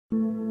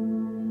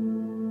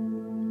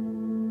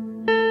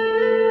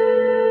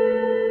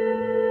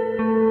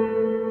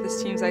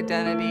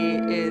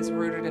identity is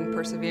rooted in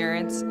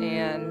perseverance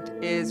and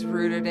is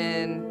rooted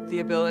in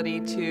the ability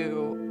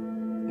to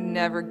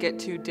never get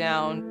too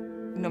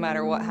down no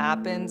matter what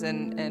happens,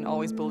 and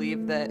always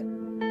believe that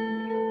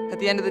at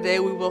the end of the day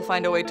we will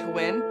find a way to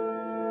win.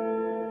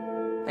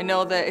 I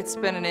know that it's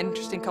been an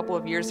interesting couple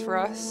of years for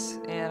us,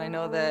 and I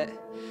know that,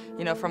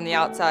 you know, from the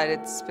outside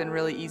it's been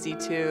really easy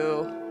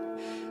to,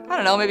 I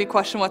don't know, maybe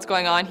question what's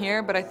going on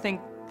here, but I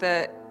think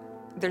that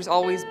there's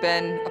always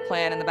been a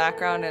plan in the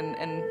background,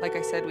 and like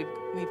I said,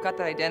 we've got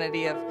that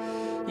identity of,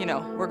 you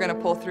know, we're going to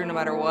pull through no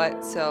matter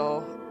what.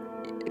 So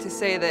to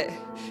say that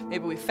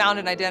maybe we found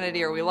an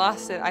identity or we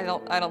lost it, I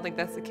don't think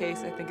that's the case.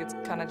 I think it's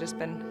kind of just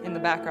been in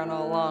the background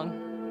all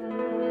along.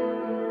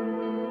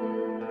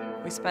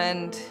 We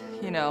spend,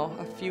 you know,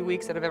 a few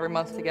weeks out of every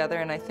month together,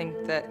 and I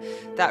think that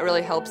that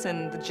really helps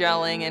in the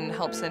gelling and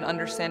helps in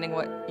understanding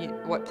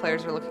what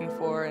players are looking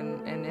for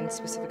and in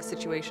specific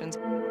situations.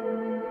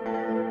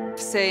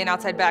 Say an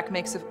outside back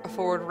makes a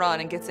forward run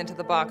and gets into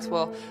the box,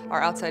 well,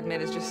 our outside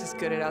mid is just as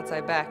good at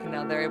outside back, and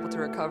now they're able to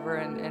recover,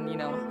 and you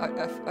know,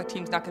 a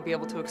team's not going to be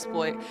able to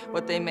exploit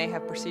what they may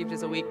have perceived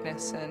as a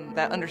weakness. And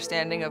that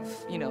understanding of,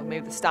 you know,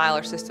 maybe the style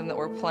or system that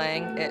we're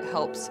playing, it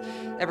helps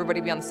everybody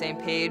be on the same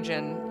page,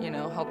 and, you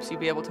know, helps you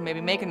be able to maybe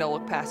make a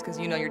no-look pass because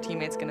you know your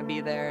teammate's going to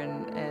be there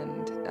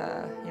and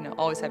you know,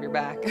 always have your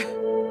back.